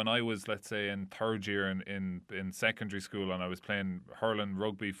to when I was, let's say, in third year in secondary school, and I was playing hurling,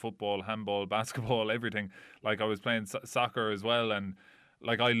 rugby, football, handball, basketball, everything, like I was playing soccer as well, and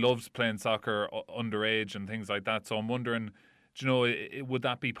like I loved playing soccer underage and things like that. So I'm wondering, would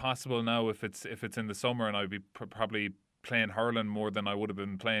that be possible now if it's in the summer, and I'd be probably playing hurling more than I would have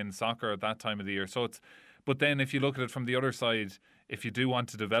been playing soccer at that time of the year? So but then if you look at it from the other side, if you do want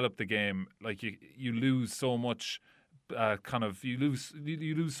to develop the game, like you lose so much kind of you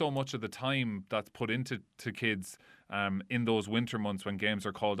lose so much of the time that's put into kids in those winter months when games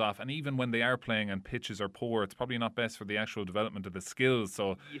are called off, and even when they are playing and pitches are poor, it's probably not best for the actual development of the skills.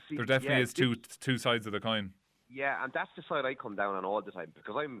 So there definitely is two sides of the coin. Yeah, and that's the side I come down on all the time,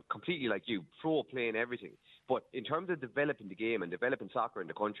 because I'm completely like you, pro playing everything. But in terms of developing the game and developing soccer in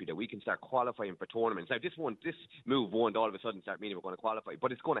the country, that we can start qualifying for tournaments. Now, this move won't all of a sudden start meaning we're going to qualify,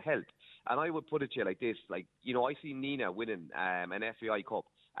 but it's going to help. And I would put it to you like this, like, you know, I see Nina winning an FAI Cup,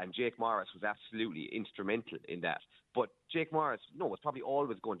 and Jake Morris was absolutely instrumental in that. But Jake Morris, was probably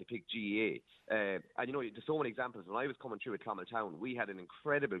always going to pick GAA. And, you know, there's so many examples. When I was coming through at Clonmeltown, we had an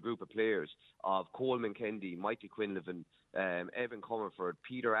incredible group of players of Coleman Kendi, Michael Quinlivan, Evan Comerford,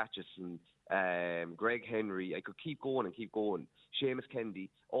 Peter Atchison, Greg Henry. I could keep going. Seamus Kendi,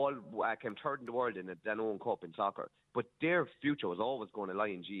 all came third in the world in the Danone Cup in soccer. But their future was always going to lie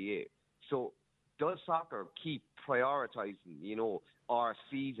in GAA. So does soccer keep prioritising, you know,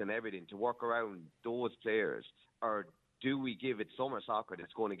 RCs and everything to work around those players? Or do we give it summer soccer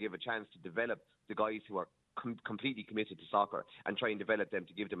that's going to give a chance to develop the guys who are completely committed to soccer and try and develop them,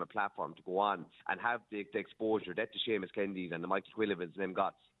 to give them a platform to go on and have the exposure that the Seamus Kendys and the Michael Quillivans and them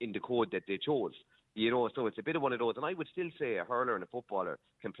got in the code that they chose? You know, so it's a bit of one of those. And I would still say a hurler and a footballer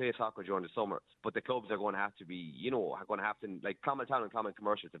can play soccer during the summer, but the clubs are going to have to be, you know, are going to have to, like Clonmeltown and Clonmel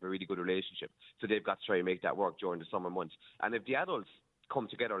Commercials have a really good relationship, so they've got to try and make that work during the summer months. And if the adults come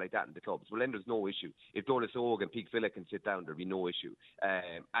together like that in the clubs, well, then there's no issue. If Donis Og and Peak Villa can sit down, there'll be no issue.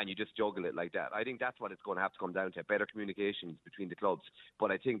 And you just juggle it like that. I think that's what it's going to have to come down to, better communications between the clubs. But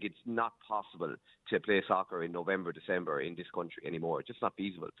I think it's not possible to play soccer in November, December in this country anymore. It's just not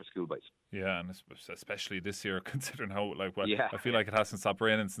feasible for school boys. Yeah, and especially this year, considering how, I feel like it hasn't stopped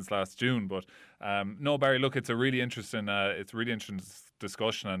raining since last June. But no, Barry, look, it's a really interesting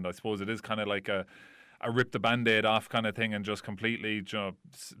discussion, and I suppose it is kind of like a rip the Band-Aid off kind of thing, and just completely, you know,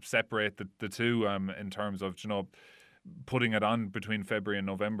 separate the two in terms of, you know, putting it on between February and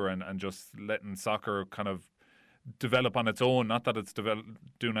November, and just letting soccer kind of develop on its own. Not that it's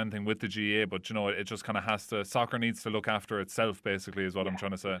doing anything with the GAA, but, you know, it just kind of has to. Soccer needs to look after itself, basically, is what I'm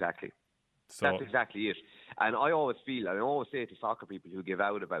trying to say. Exactly. So that's exactly it. And I always say to soccer people who give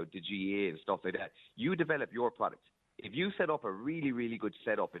out about the GAA and stuff like that, you develop your product. If you set up a really, really good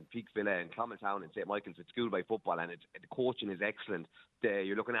setup in Peak Villa and Clonmeltown and St. Michael's with schoolboy football, and the coaching is excellent,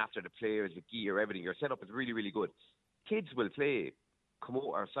 you're looking after the players, the gear, everything, your setup is really, really good, kids will play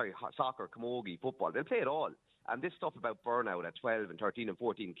soccer, camogie, football. They'll play it all. And this stuff about burnout at 12 and 13 and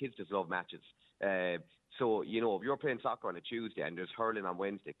 14, kids just love matches. So, you know, if you're playing soccer on a Tuesday and there's hurling on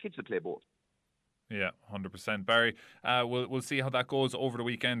Wednesday, kids will play both. Yeah, 100%. Barry, we'll see how that goes over the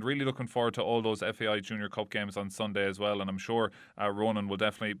weekend. Really looking forward to all those FAI Junior Cup games on Sunday as well, and I'm sure Ronan will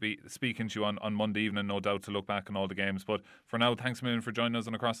definitely be speaking to you on Monday evening, no doubt, to look back on all the games. But for now, thanks a million for joining us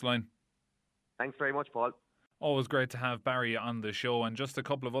on Across the Line. Thanks very much, Paul. Always great to have Barry on the show. And just a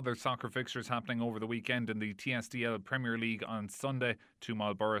couple of other soccer fixtures happening over the weekend in the TSDL Premier League on Sunday.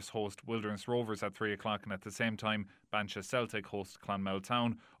 Tumall Burris host Wilderness Rovers at 3 o'clock, and at the same time Bancha Celtic host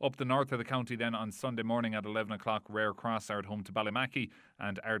Clonmeltown. Up the north of the county then on Sunday morning at 11 o'clock, Rare Cross are at home to Ballymackie,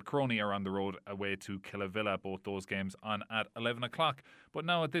 and Ardcroney are on the road away to Killavilla. Both those games on at 11 o'clock. But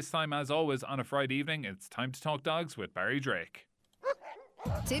now at this time, as always on a Friday evening, it's time to talk dogs with Barry Drake.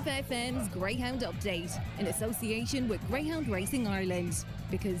 Tip FM's Greyhound Update in association with Greyhound Racing Ireland,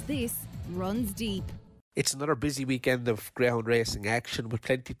 because this runs deep. It's another busy weekend of greyhound racing action with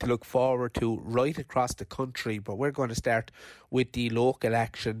plenty to look forward to right across the country, but we're going to start with the local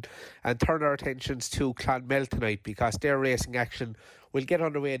action and turn our attentions to Clonmel tonight, because their racing action will get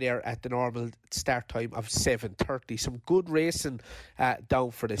underway there at the normal start time of 7:30. Some good racing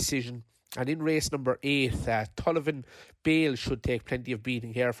down for decision. And in race number 8, Tullivan Bale should take plenty of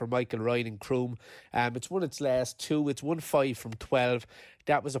beating here for Michael Ryan and Croom. It's won its last 2. It's won 5 from 12.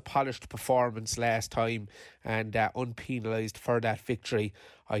 That was a polished performance last time and unpenalised for that victory.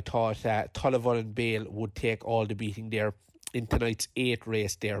 I thought Tullivan and Bale would take all the beating there in tonight's 8th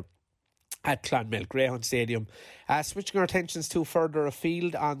race there at Clonmel Greyhound Stadium. Switching our attentions to further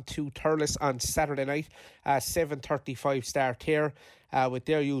afield on to Thurles on Saturday night, 7:35 start here with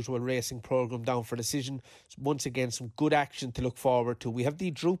their usual racing programme down for decision. Once again, some good action to look forward to. We have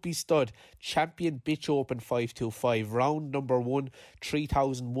the Droopy Stud Champion Bitch Open 525, round number 1,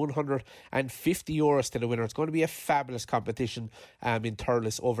 €3,150 to the winner. It's going to be a fabulous competition in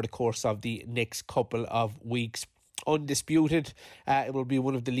Thurles over the course of the next couple of weeks. undisputed. It will be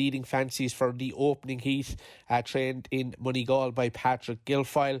one of the leading fancies for the opening heat, trained in Moneygall by Patrick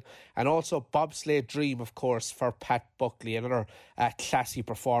Guilfoyle, and also Bobsleigh Dream, of course, for Pat Buckley, another classy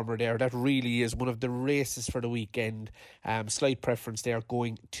performer there. That really is one of the races for the weekend. Slight preference there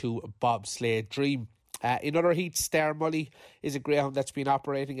going to Bobsleigh Dream. In other heats, Star Mully is a greyhound that's been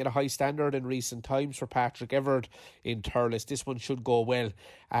operating at a high standard in recent times for Patrick Everard in Thurles. This one should go well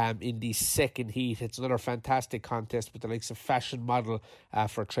in the second heat. It's another fantastic contest with the likes of Fashion Model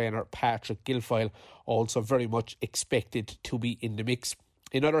for trainer Patrick Guilfoyle, also very much expected to be in the mix.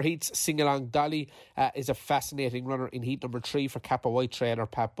 In other heats, Sing Along Dolly is a fascinating runner in heat number 3 for Kappa White trainer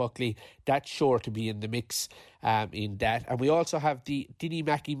Pat Buckley. That's sure to be in the mix in that. And we also have the Dinny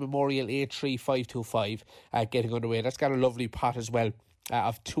Mackey Memorial A3 525 getting underway. That's got a lovely pot as well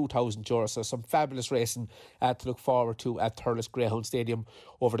of €2,000. So some fabulous racing to look forward to at Thurles Greyhound Stadium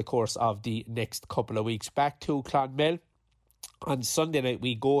over the course of the next couple of weeks. Back to Clonmel. On Sunday night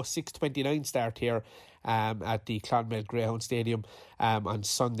we go, 6:29 start here at the Clonmel Greyhound Stadium on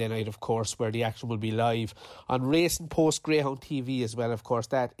Sunday night, of course, where the action will be live on Racing Post Greyhound TV as well, of course.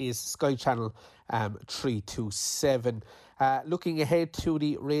 That is Sky Channel 327. Looking ahead to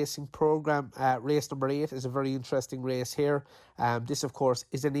the racing programme, race number 8 is a very interesting race here. This, of course,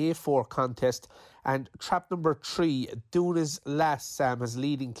 is an A4 contest, and trap number 3, Duna's Lass, has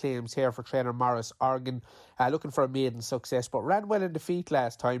leading claims here for trainer Morris Organ, looking for a maiden success, but ran well in defeat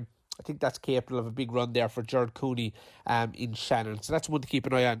last time. I think that's capable of a big run there for Gerard Cooney in Shannon. So that's one to keep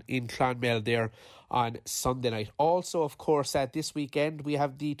an eye on in Clonmel there on Sunday night. Also, of course, this weekend we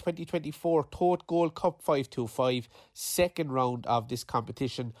have the 2024 Tote Gold Cup 525, second round of this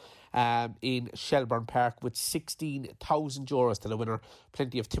competition in Shelbourne Park, with €16,000 to the winner.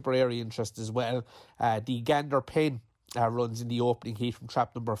 Plenty of Tipperary interest as well. The Gander Pen runs in the opening heat from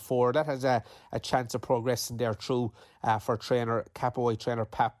trap number 4. That has a chance of progressing there through for trainer Capoy trainer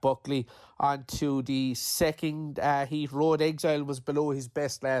Pat Buckley. On to the second heat. Road Exile was below his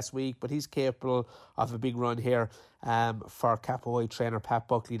best last week, but he's capable of a big run here for Capoy trainer Pat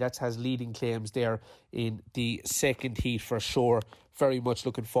Buckley. That has leading claims there in the second heat for sure. Very much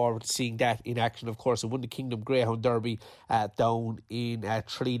looking forward to seeing that in action. Of course, it won the Kingdom Greyhound Derby down in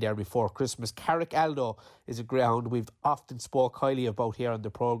Tralee there before Christmas. Carrick Aldo is a greyhound we've often spoke highly about here on the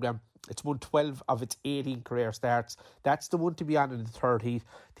programme. It's won 12 of its 18 career starts. That's the one to be on in the third heat.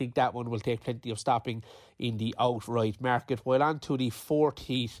 I think that one will take plenty of stopping in the outright market. While on to the fourth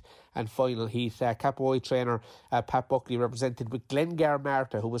heat and final heat, Capoy trainer Pat Buckley, represented with Glengar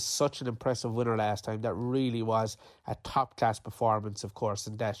Marta, who was such an impressive winner last time. That really was a top class performance, of course,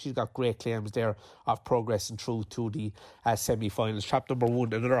 and she's got great claims there of progressing through to the semi-finals. Trap number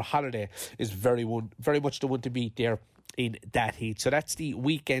 1, Another Holiday, is very much the one to beat there in that heat. So that's the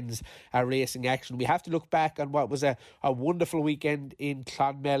weekend's racing action. We have to look back on what was a wonderful weekend in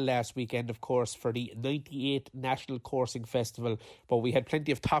Clonmel last weekend, of course, for the 98th National Coursing Festival, but we had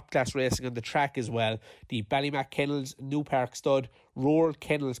plenty of top class racing on the track as well. The Ballymac Kennels New Park Stud Royal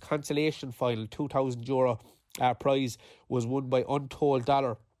Kennels Consolation Final, €2,000 prize was won by Untold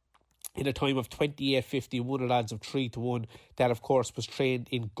Dollar in a time of 28.51 at odds of 3-1. That, of course, was trained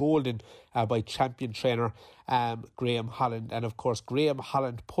in Golden by champion trainer Graham Holland. And, of course, Graham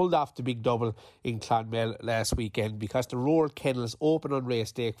Holland pulled off the big double in Clonmel last weekend, because the Royal Kennels Open on Race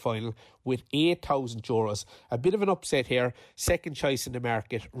Stake final with €8,000. A bit of an upset here. Second choice in the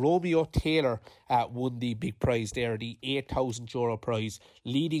market. Romeo Taylor won the big prize there, the €8,000 prize,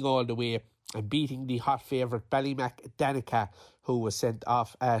 leading all the way and beating the hot favourite Ballymac Danica, who was sent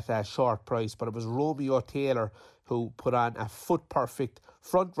off at a short price. But it was Romeo Taylor who put on a foot-perfect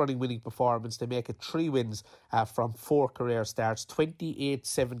front-running winning performance to make it 3 wins from 4 career starts,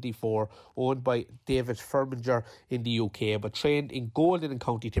 28.74, owned by David Firminger in the UK, but trained in Golden in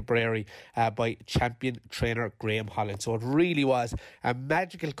County Tipperary by champion trainer Graham Holland. So it really was a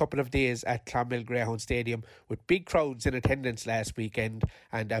magical couple of days at Clonmel Greyhound Stadium, with big crowds in attendance last weekend,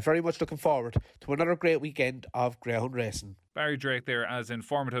 and very much looking forward to another great weekend of greyhound racing. Barry Drake there, as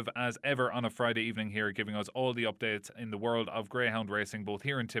informative as ever on a Friday evening here, giving us all the updates in the world of greyhound racing, both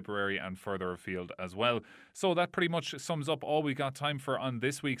here in Tipperary and further afield as well. So that pretty much sums up all we got time for on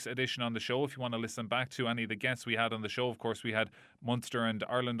this week's edition on the show. If you want to listen back to any of the guests we had on the show, of course, we had Munster and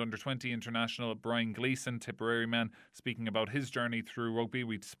Ireland Under-20 international Brian Gleeson, Tipperary man, speaking about his journey through rugby.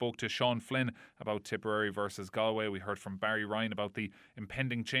 We spoke to Seán Flynn about Tipperary versus Galway. We heard from Barry Ryan about the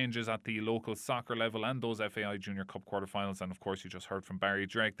impending changes at the local soccer level and those FAI Junior Cup quarterfinals. results. And of course, you just heard from Barry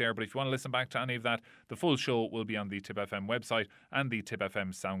Drake there. But if you want to listen back to any of that, the full show will be on the Tip FM website and the Tip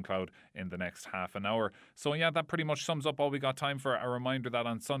FM SoundCloud in the next half an hour. So yeah, that pretty much sums up all we got time for. A reminder that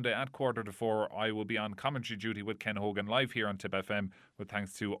on Sunday at 3:45, I will be on commentary duty with Ken Hogan live here on Tip FM, with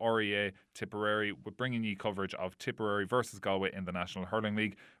thanks to REA Tipperary, with bringing you coverage of Tipperary versus Galway in the National Hurling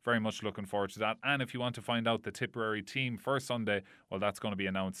League. Very much looking forward to that. And if you want to find out the Tipperary team for Sunday, well, that's going to be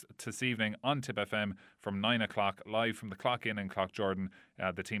announced this evening on Tip FM from 9 o'clock, live from the Clock Inn in Clock Jordan.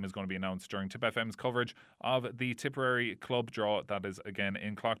 The team is going to be announced during Tip FM's coverage of the Tipperary club draw. That is again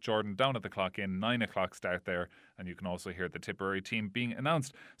in Clock Jordan, down at the Clock Inn, 9 o'clock start there. And you can also hear the Tipperary team being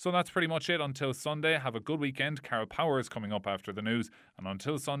announced. So that's pretty much it until Sunday. Have a good weekend. Carol Power is coming up after the news. And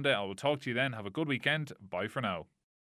until Sunday, I will talk to you then. Have a good weekend. Bye for now.